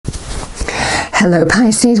Hello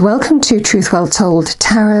Pisces, welcome to Truth Well Told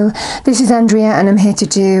Tarot. This is Andrea and I'm here to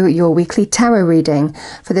do your weekly tarot reading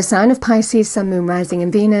for the sign of Pisces, Sun, Moon, Rising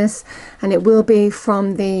and Venus. And it will be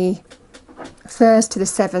from the 1st to the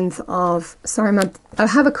 7th of... I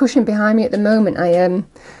have a cushion behind me at the moment. I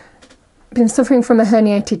been suffering from a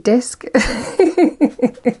herniated disc.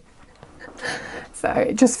 So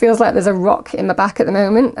it just feels like there's a rock in my back at the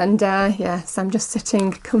moment. And yeah, so I'm just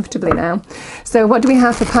sitting comfortably now. So what do we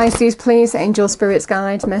have for Pisces, please? Angel, Spirits,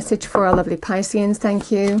 Guide, message for our lovely Pisceans.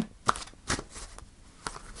 Thank you.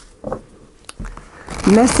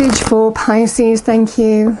 Message for Pisces. Thank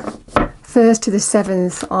you. 1st to the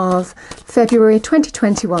 7th of February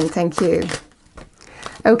 2021. Thank you.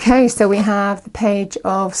 Okay, so we have the Page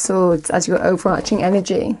of Swords as your overarching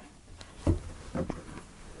energy.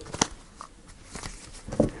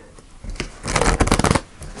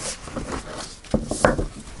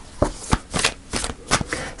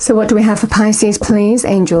 So what do we have for Pisces, please?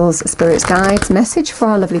 Angels, Spirits, Guides, message for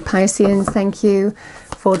our lovely Pisceans. Thank you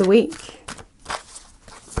for the week.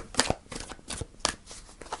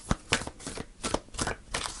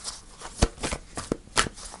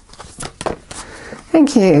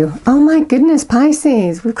 Thank you. Oh my goodness,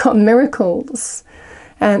 Pisces, we've got miracles.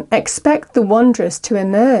 Expect the wondrous to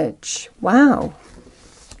emerge. Wow.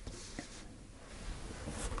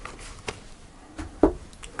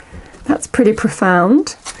 That's pretty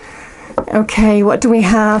profound. Okay, what do we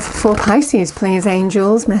have for Pisces, please,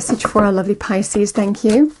 angels? Message for our lovely Pisces, thank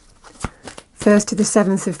you. 1st to the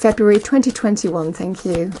 7th of February 2021, thank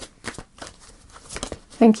you.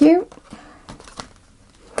 Thank you.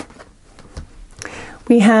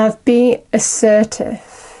 We have be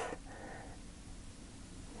assertive.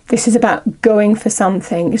 This is about going for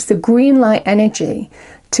something. It's the green light energy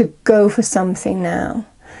to go for something now.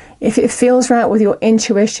 If it feels right with your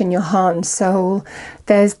intuition, your heart and soul,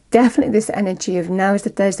 there's definitely this energy of now is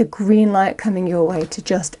that there's a green light coming your way to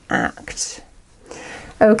just act.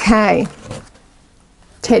 Okay.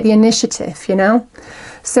 Take the initiative, you know.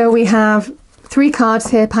 So we have 3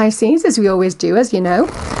 cards here, Pisces, as we always do, as you know.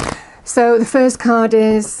 So the first card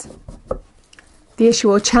is the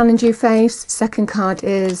issue or challenge you face. Second card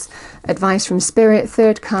is advice from spirit.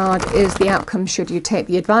 Third card is the outcome should you take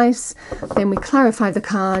the advice. Then we clarify the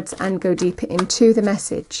cards and go deeper into the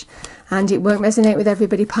message. And it won't resonate with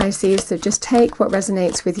everybody, Pisces, so just take what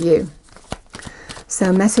resonates with you.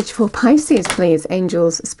 So message for Pisces, please,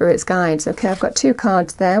 angels, spirits, guides. Okay, I've got 2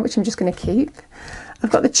 cards there, which I'm just going to keep.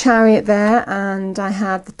 I've got the Chariot there and I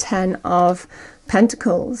have the 10 of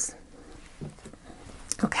Pentacles.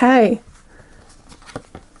 Okay.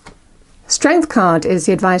 Strength card is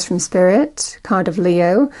the advice from Spirit, card of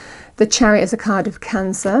Leo. The Chariot is a card of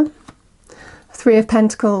Cancer. 3 of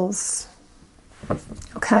Pentacles.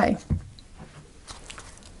 Okay.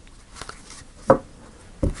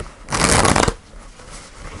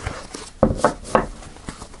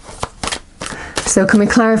 So can we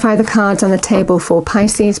clarify the cards on the table for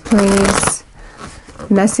Pisces, please?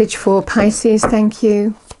 Message for Pisces, thank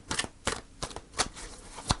you.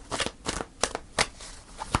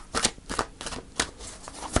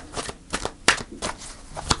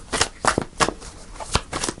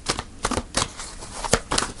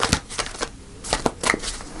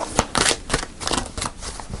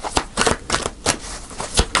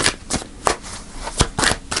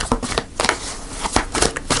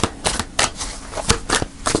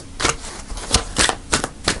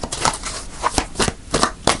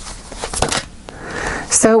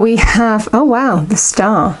 So we have, oh wow, the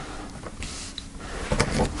Star.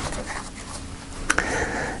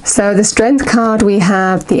 So the Strength card, we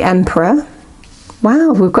have the Emperor.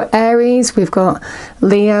 Wow, we've got Aries, we've got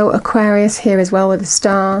Leo, Aquarius here as well with the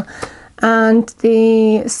Star. And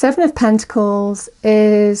the 7 of Pentacles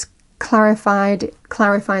is clarifying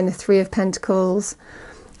the 3 of Pentacles.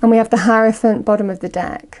 And we have the Hierophant, bottom of the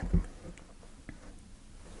deck.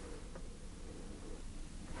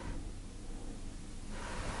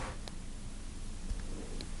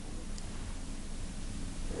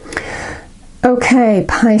 Okay,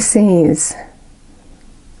 Pisces.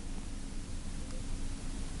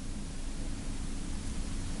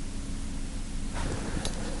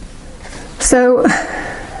 So,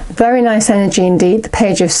 very nice energy indeed, the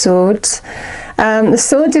Page of Swords. The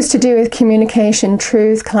Swords is to do with communication,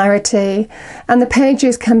 truth, clarity, and the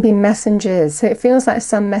pages can be messengers. So it feels like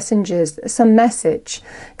some message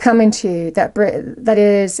coming to you that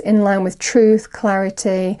is in line with truth,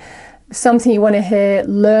 clarity, something you want to hear,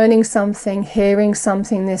 learning something, hearing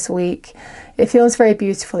something this week. It feels very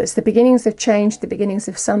beautiful. It's the beginnings of change, the beginnings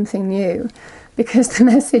of something new, because the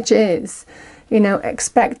message is, you know,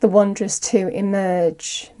 expect the wondrous to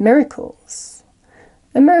emerge, miracles.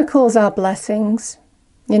 And miracles are blessings.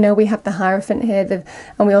 You know, we have the Hierophant here,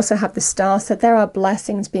 and we also have the star. So there are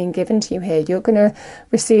blessings being given to you here. You're going to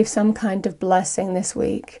receive some kind of blessing this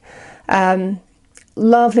week.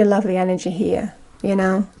 Lovely, lovely energy here, you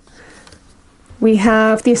know. We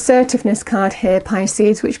have the assertiveness card here,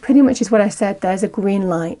 Pisces, which pretty much is what I said. There's a green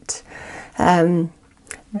light.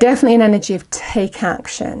 Definitely an energy of take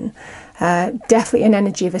action. Definitely an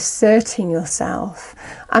energy of asserting yourself.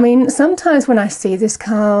 I mean, sometimes when I see this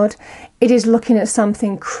card, it is looking at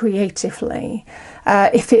something creatively.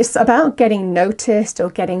 If it's about getting noticed or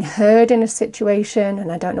getting heard in a situation,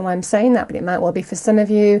 and I don't know why I'm saying that, but it might well be for some of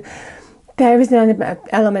you, there is an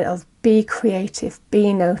element of be creative,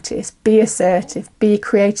 be noticed, be assertive, be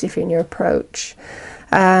creative in your approach.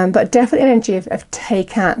 But definitely an energy of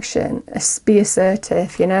take action, be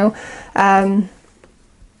assertive, you know.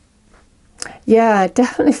 Yeah,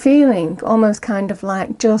 definitely feeling almost kind of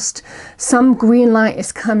like just some green light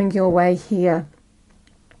is coming your way here.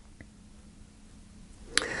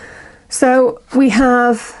 So we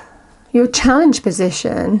have your challenge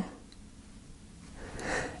position,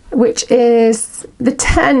 which is the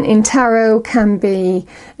 10 in tarot can be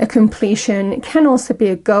a completion. It can also be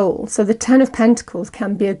a goal. So the 10 of Pentacles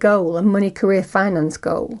can be a goal, a money, career, finance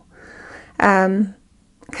goal.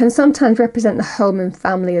 Can sometimes represent the home and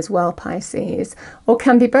family as well, Pisces, or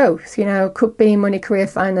can be both, you know, could be money, career,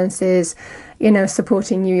 finances, you know,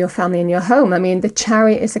 supporting you, your family and your home. I mean, the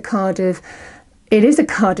Chariot is a card of, it is a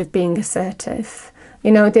card of being assertive.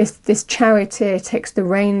 You know, this charioteer takes the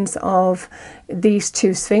reins of these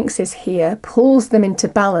two sphinxes here, pulls them into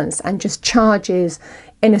balance and just charges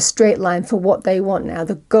in a straight line for what they want now,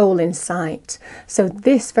 the goal in sight. So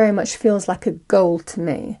this very much feels like a goal to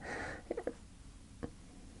me.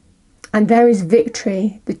 And there is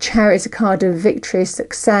victory. The Chariot is a card of victory,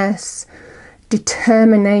 success,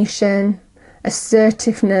 determination,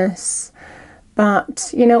 assertiveness.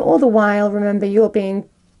 But, you know, all the while, remember, you're being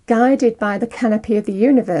guided by the canopy of the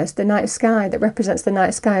universe. The night sky that represents the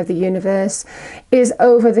night sky of the universe is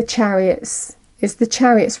over the Chariot's, is the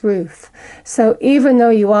Chariot's roof. So even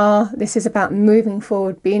though this is about moving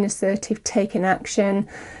forward, being assertive, taking action,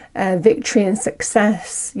 victory and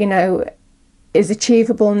success, you know, is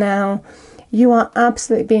achievable now, you are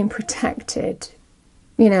absolutely being protected,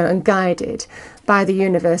 you know, and guided by the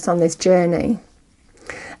universe on this journey.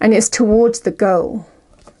 And it's towards the goal.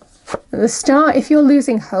 At the start, if you're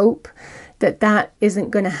losing hope that isn't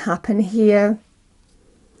going to happen here,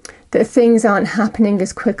 that things aren't happening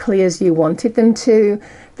as quickly as you wanted them to,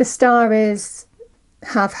 the star is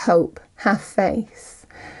have hope, have faith.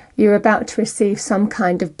 You're about to receive some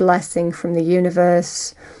kind of blessing from the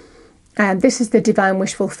universe. This is the Divine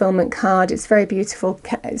Wish Fulfillment card. It's very beautiful.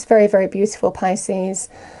 It's very, very beautiful, Pisces.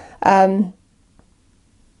 Card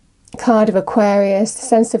of Aquarius,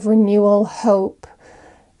 sense of renewal, hope,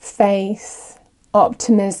 faith,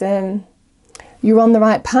 optimism. You're on the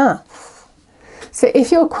right path. So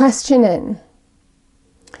if you're questioning,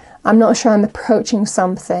 I'm not sure I'm approaching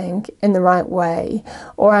something in the right way,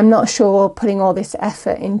 or I'm not sure putting all this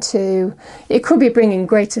effort into, it could be bringing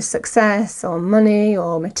greater success or money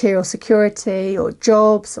or material security or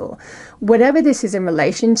jobs or whatever this is in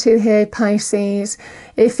relation to here, Pisces.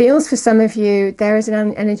 It feels for some of you there is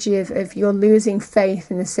an energy of you're losing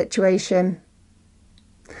faith in the situation,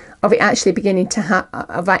 of it actually beginning to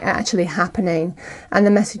of it actually happening. And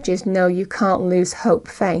the message is, no, you can't lose hope,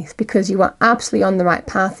 faith, because you are absolutely on the right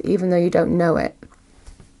path, even though you don't know it.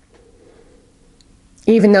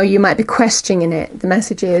 Even though you might be questioning it, the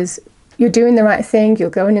message is, you're doing the right thing,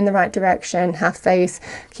 you're going in the right direction, have faith,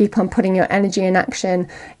 keep on putting your energy and action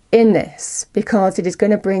in this, because it is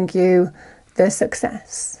going to bring you the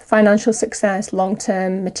success, financial success,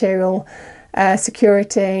 long-term material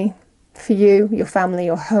security, for you, your family,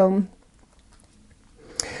 your home.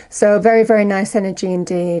 So very, very nice energy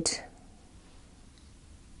indeed.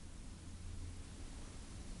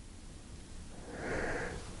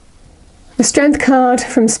 The Strength card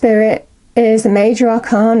from Spirit is a major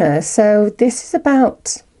arcana. So this is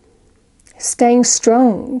about staying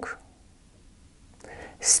strong,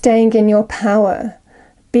 staying in your power,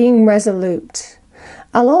 being resolute.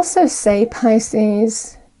 I'll also say,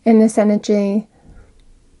 Pisces, in this energy,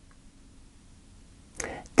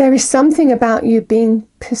 there is something about you being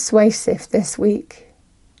persuasive this week.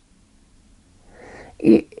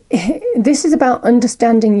 This is about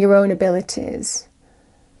understanding your own abilities.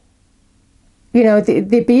 You know,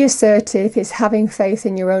 the be assertive is having faith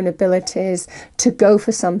in your own abilities to go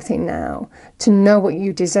for something now, to know what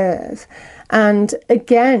you deserve. And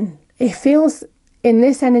again, it feels in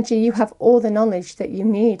this energy you have all the knowledge that you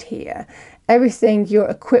need here. everything, you're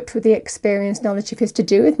equipped with the experience, knowledge. If it's to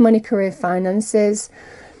do with money, career, finances,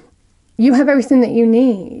 you have everything that you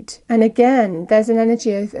need. And again, there's an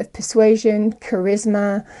energy of persuasion,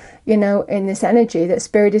 charisma, you know, in this energy that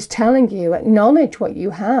Spirit is telling you, acknowledge what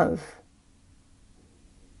you have.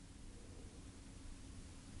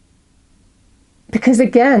 Because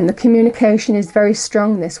again, the communication is very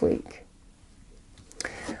strong this week.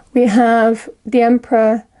 We have the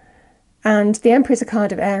Emperor, and the Emperor is a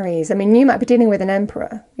card of Aries. I mean, you might be dealing with an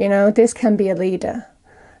Emperor, you know, this can be a leader.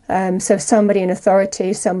 So somebody in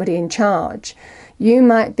authority, somebody in charge. You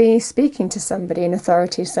might be speaking to somebody in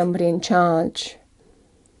authority, somebody in charge.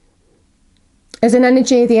 As an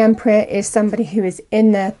energy, the Emperor is somebody who is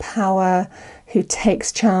in their power, who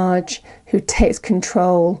takes charge, who takes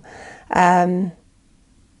control.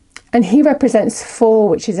 And he represents 4,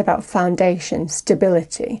 which is about foundation,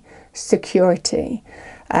 stability, security.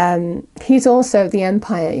 He's also the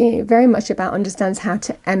Empire. He very much understands how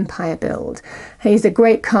to empire build. He's a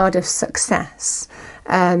great card of success.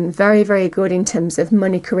 Very, very good in terms of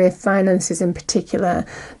money, career, finances in particular,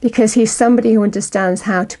 because he's somebody who understands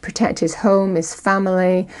how to protect his home, his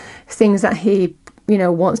family, things that he, you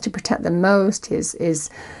know, wants to protect the most, his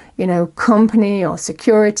you know, company or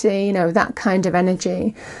security, you know, that kind of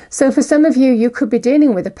energy. So for some of you, you could be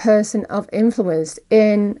dealing with a person of influence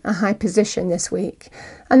in a high position this week.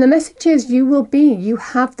 And the message is you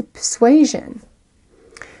have the persuasion.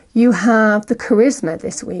 You have the charisma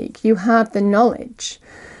this week. You have the knowledge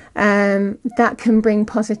that can bring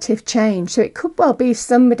positive change. So it could well be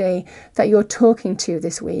somebody that you're talking to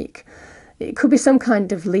this week. It could be some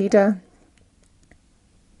kind of leader.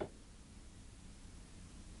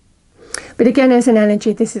 But again, as an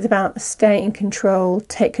energy, this is about stay in control,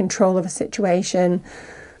 take control of a situation.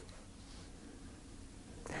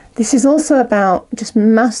 This is also about just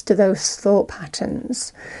master those thought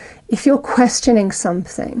patterns. If you're questioning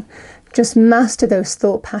something, just master those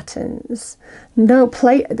thought patterns. No,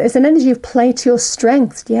 play. There's an energy of play to your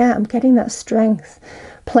strength. Yeah, I'm getting that strength.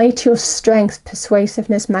 Play to your strength,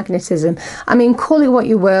 persuasiveness, magnetism. I mean, call it what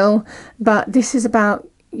you will, but this is about,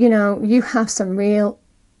 you know, you have some real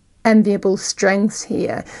enviable strengths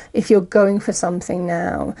here if you're going for something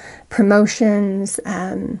now. Promotions,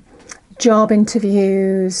 job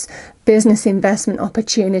interviews, business investment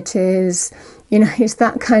opportunities, you know, it's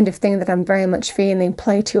that kind of thing that I'm very much feeling.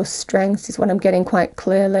 Play to your strengths is what I'm getting quite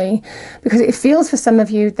clearly, because it feels for some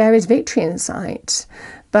of you there is victory in sight,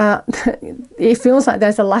 but it feels like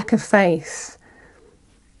there's a lack of faith.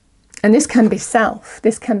 And this can be self.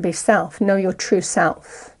 This can be self. Know your true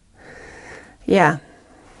self. Yeah.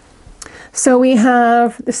 So we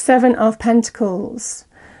have the 7 of Pentacles,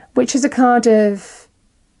 which is a card of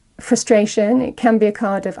frustration. It can be a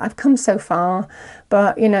card of, I've come so far,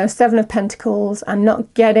 but, you know, 7 of Pentacles, I'm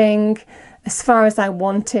not getting as far as I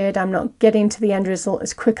wanted. I'm not getting to the end result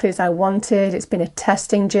as quickly as I wanted. It's been a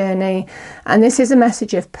testing journey. And this is a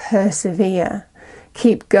message of persevere.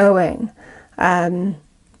 Keep going.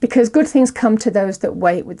 Because good things come to those that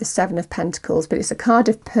wait with the 7 of Pentacles, but it's a card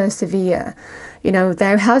of persevere. You know,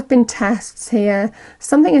 there have been tests here.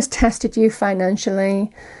 Something has tested you financially,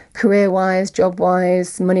 career-wise,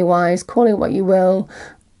 job-wise, money-wise, call it what you will.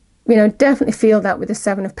 You know, definitely feel that with the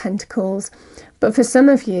 7 of Pentacles. But for some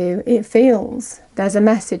of you, it feels there's a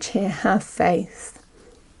message here. Have faith.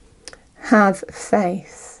 Have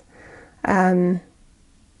faith.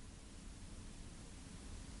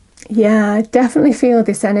 Yeah, I definitely feel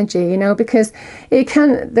this energy, you know, because it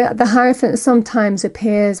can, the Hierophant sometimes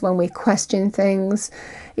appears when we question things,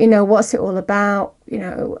 you know, what's it all about, you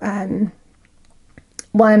know,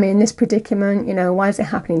 why am I in this predicament, you know, why is it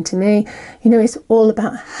happening to me? You know, it's all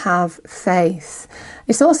about have faith.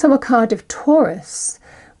 It's also a card of Taurus,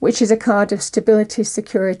 which is a card of stability,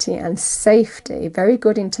 security and safety. Very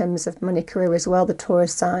good in terms of money, career as well, the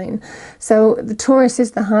Taurus sign. So the Taurus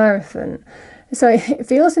is the Hierophant. So it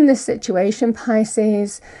feels in this situation,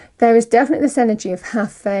 Pisces, there is definitely this energy of have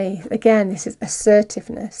faith. Again, this is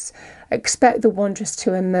assertiveness. Expect the wondrous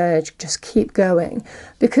to emerge. Just keep going.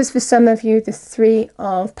 Because for some of you, the 3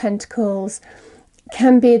 of Pentacles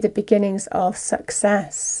can be the beginnings of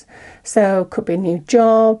success. So it could be new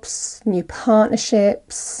jobs, new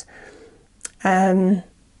partnerships,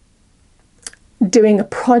 doing a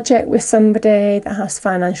project with somebody that has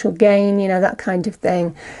financial gain, you know, that kind of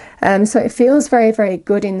thing. So it feels very, very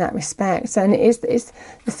good in that respect. And it's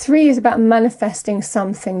the 3 is about manifesting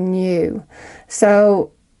something new.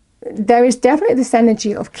 So there is definitely this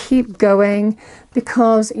energy of keep going,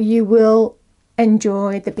 because you will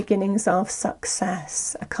enjoy the beginnings of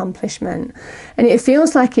success, accomplishment. And it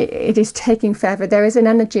feels like it is taking forever. There is an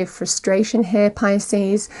energy of frustration here,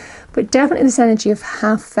 Pisces, but definitely this energy of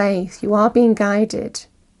have faith. You are being guided.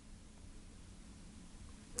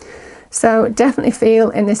 So definitely feel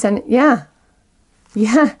in this, yeah,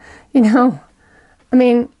 you know, I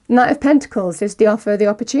mean, Knight of Pentacles is the offer, the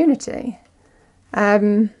opportunity.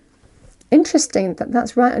 Interesting that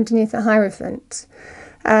that's right underneath the Hierophant.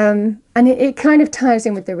 And it kind of ties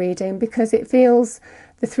in with the reading, because it feels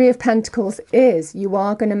the Three of Pentacles is you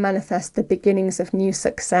are going to manifest the beginnings of new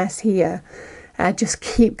success here. Just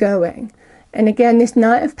keep going. And again, this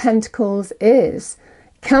Knight of Pentacles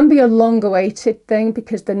can be a long awaited thing,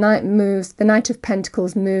 because the Knight of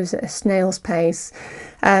Pentacles moves at a snail's pace.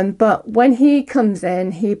 But when he comes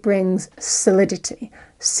in, he brings solidity,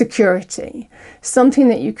 security, something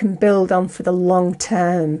that you can build on for the long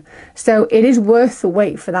term. So it is worth the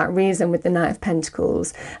wait for that reason with the Knight of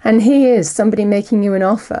Pentacles. And he is somebody making you an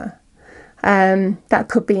offer. That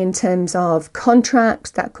could be in terms of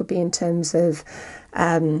contracts, that could be in terms of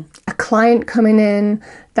a client coming in,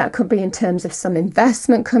 that could be in terms of some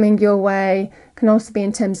investment coming your way, can also be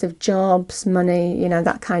in terms of jobs, money, you know,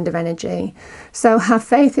 that kind of energy. So have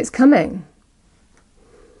faith, it's coming.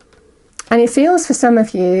 And it feels for some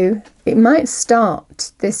of you, it might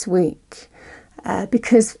start this week,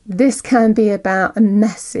 because this can be about a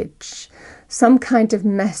message, some kind of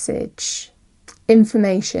message,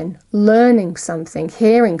 information, learning something,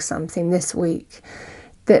 hearing something this week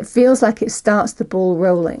that feels like it starts the ball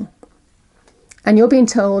rolling. And you're being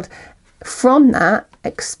told, from that,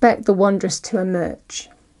 expect the wondrous to emerge.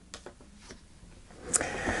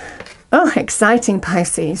 Oh, exciting,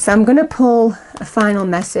 Pisces. So I'm going to pull a final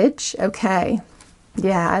message. Okay.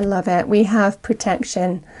 Yeah, I love it. We have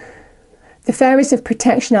protection. The fairies of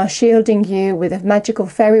protection are shielding you with a magical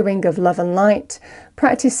fairy ring of love and light.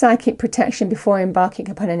 Practice psychic protection before embarking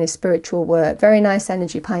upon any spiritual work. Very nice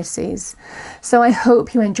energy, Pisces. So I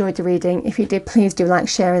hope you enjoyed the reading. If you did, please do like,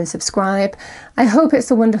 share and subscribe. I hope it's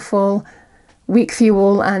a wonderful week for you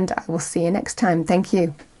all, and I will see you next time. Thank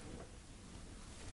you.